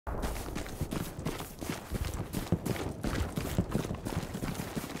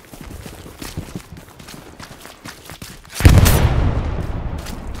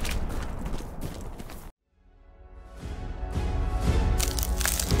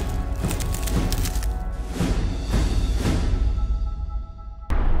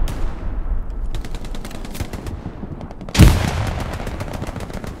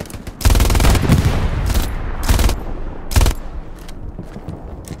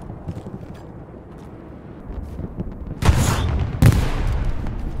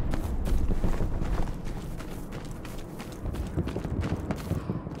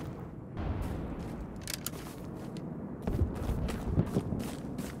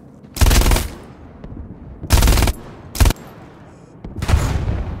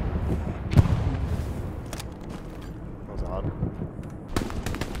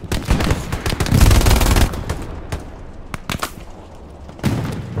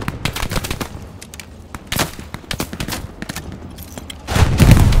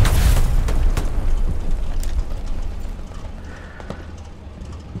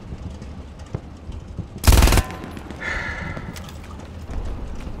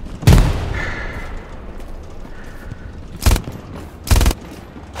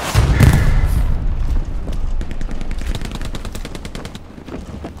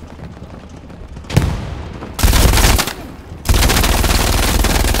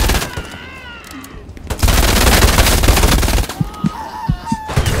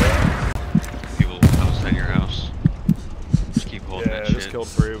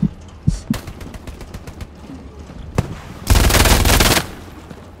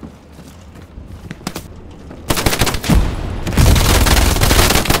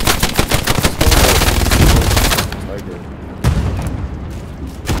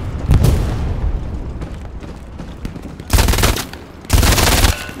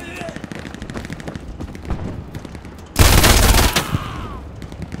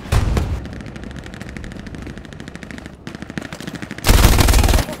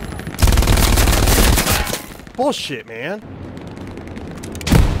bullshit, man.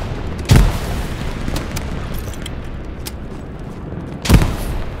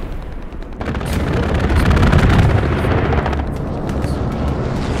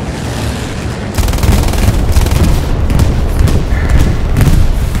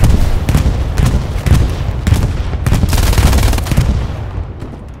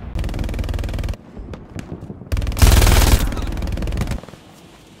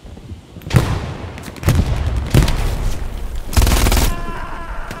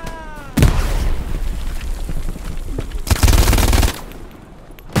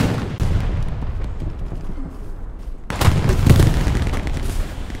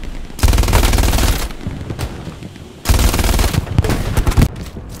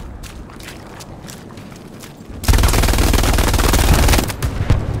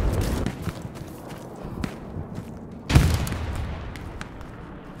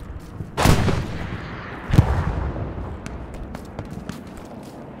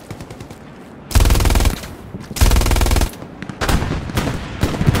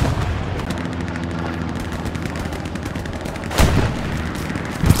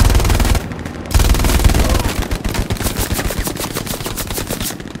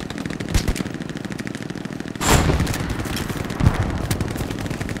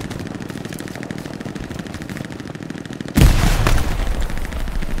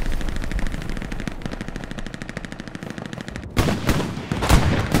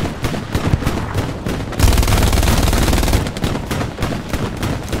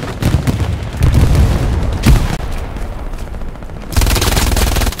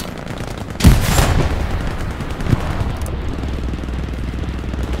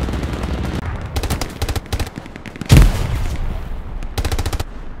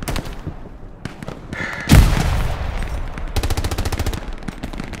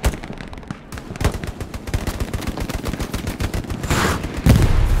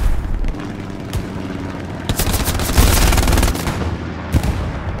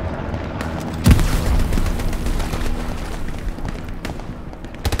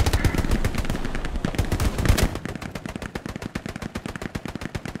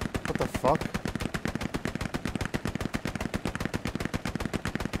 Fuck.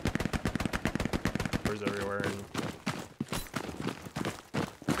 There's everywhere.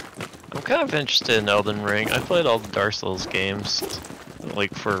 I'm kind of interested in Elden Ring. I played all the Dark Souls games,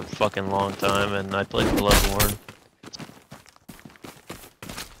 like, for a fucking long time, and I played Bloodborne.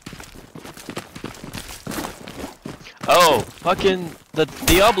 Oh, fucking the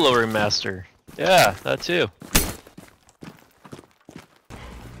Diablo remaster. Yeah, that too.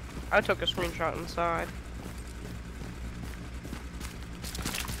 I took a screenshot inside.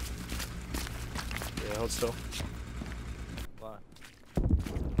 Yeah, hold still.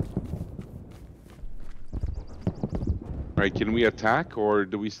 Alright, can we attack or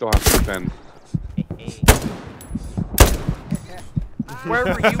do we still have to defend?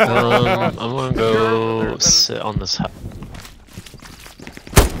 Wherever you are. I'm gonna go sit on this house.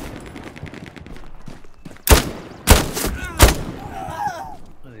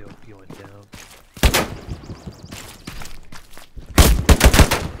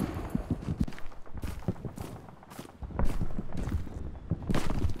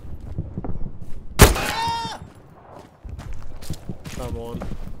 Found one.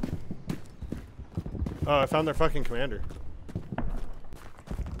 Oh, I found their fucking commander.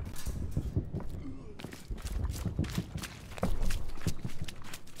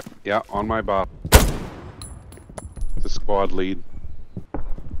 Yeah, on my bot. The squad lead.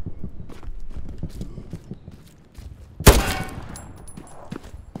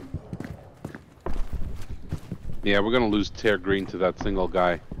 Yeah, we're gonna lose Tear Green to that single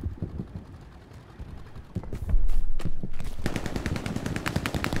guy.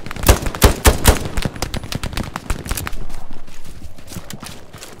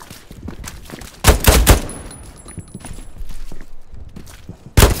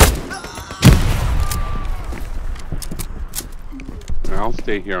 I'll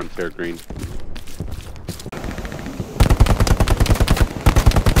stay here on Tear Green.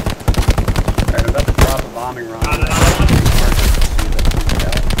 Alright, I'm about to drop a bombing run.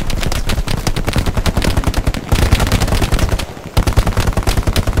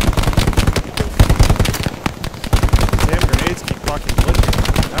 Damn grenades keep fucking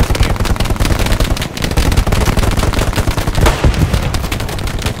glitching. That's me.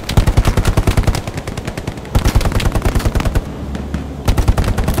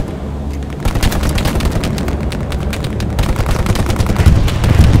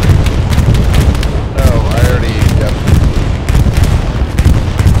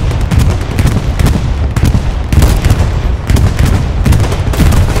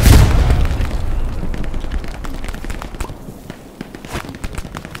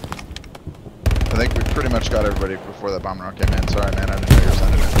 got everybody before that bomb run came in. Sorry, man. I didn't know you were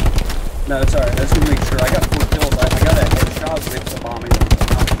sending it. No, it's alright. I just want to make sure. I got 4 kills. I got a headshot with the bombing.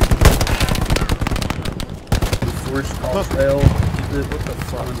 Force cross rail. Keep it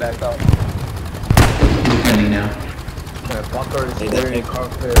coming back up. Depending now. Bunker is very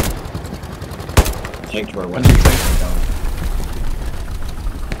cockpit. Tank to our west.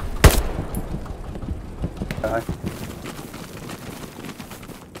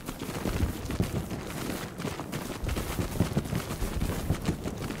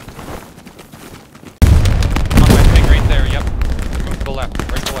 Right there, yep. Move to the left,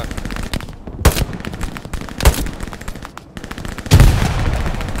 right to the left.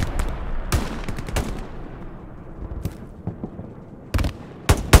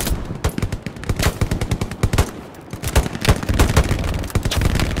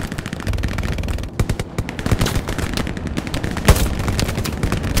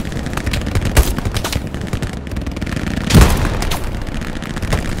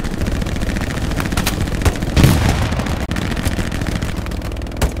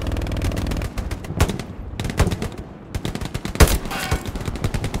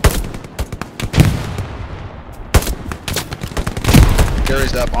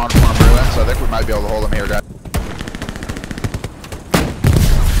 Gary's up on farm ruin, so I think we might be able to hold him here, guys.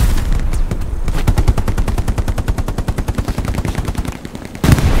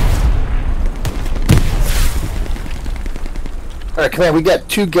 Alright, come on, we got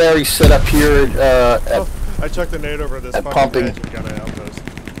 2 Garys set up here at I chucked the nade over this fucking pumping. edge and got an outpost.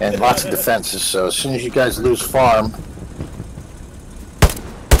 and lots of defenses, so as soon as you guys lose farm,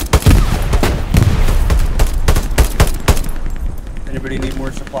 Anybody need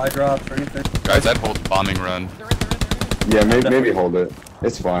more supply drops or anything? Guys, I'd hold bombing run. Yeah, maybe hold it.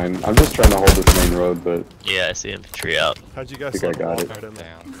 It's fine. I'm just trying to hold this main road, but Yeah, I see infantry out. How'd you guys I think I got it. right in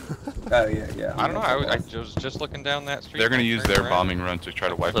there? Down. Oh yeah. I don't know, I was just looking down that street. They're gonna use turned their around. bombing run to try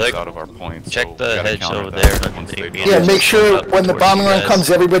to wipe us Like, out of our points. check so the we gotta hedge counter over that there once underneath they me. bomb. yeah, make sure Up when the towards bombing you run guys. comes,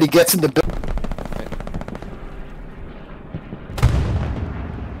 everybody gets in the building.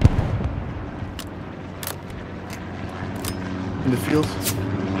 In the field.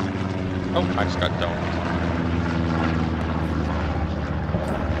 Oh, I just got domed.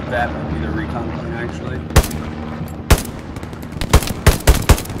 That would be the recon plane actually.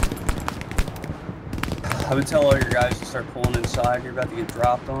 I would tell all your guys to start pulling inside. You're about to get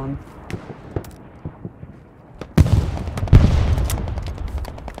dropped on.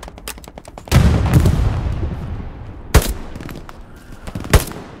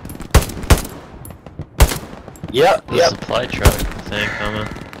 Yep, The yep. supply truck thing coming.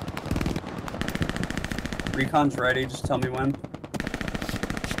 Recon's ready. Just tell me when.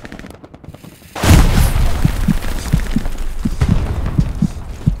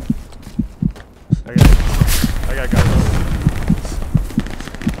 I got guys.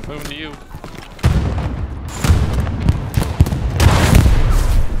 Moving to you.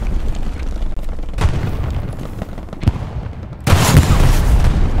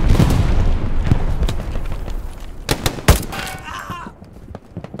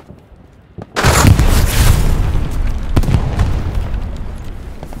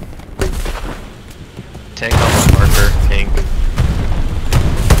 Tank on the marker, tank.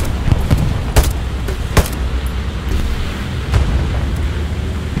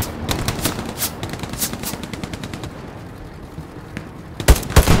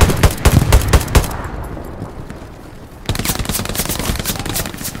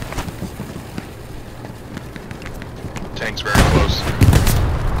 Tank's very close.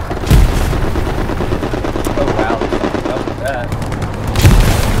 Oh wow. Up with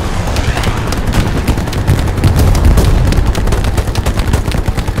that.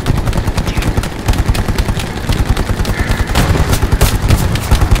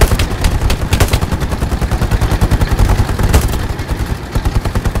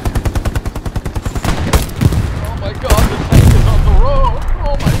 Oh my god, the tank is on the road!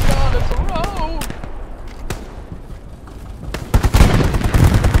 Oh my god, it's a road!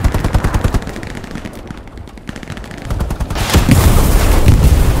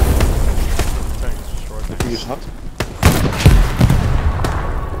 Tank's short.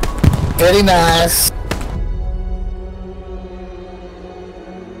 Very nice.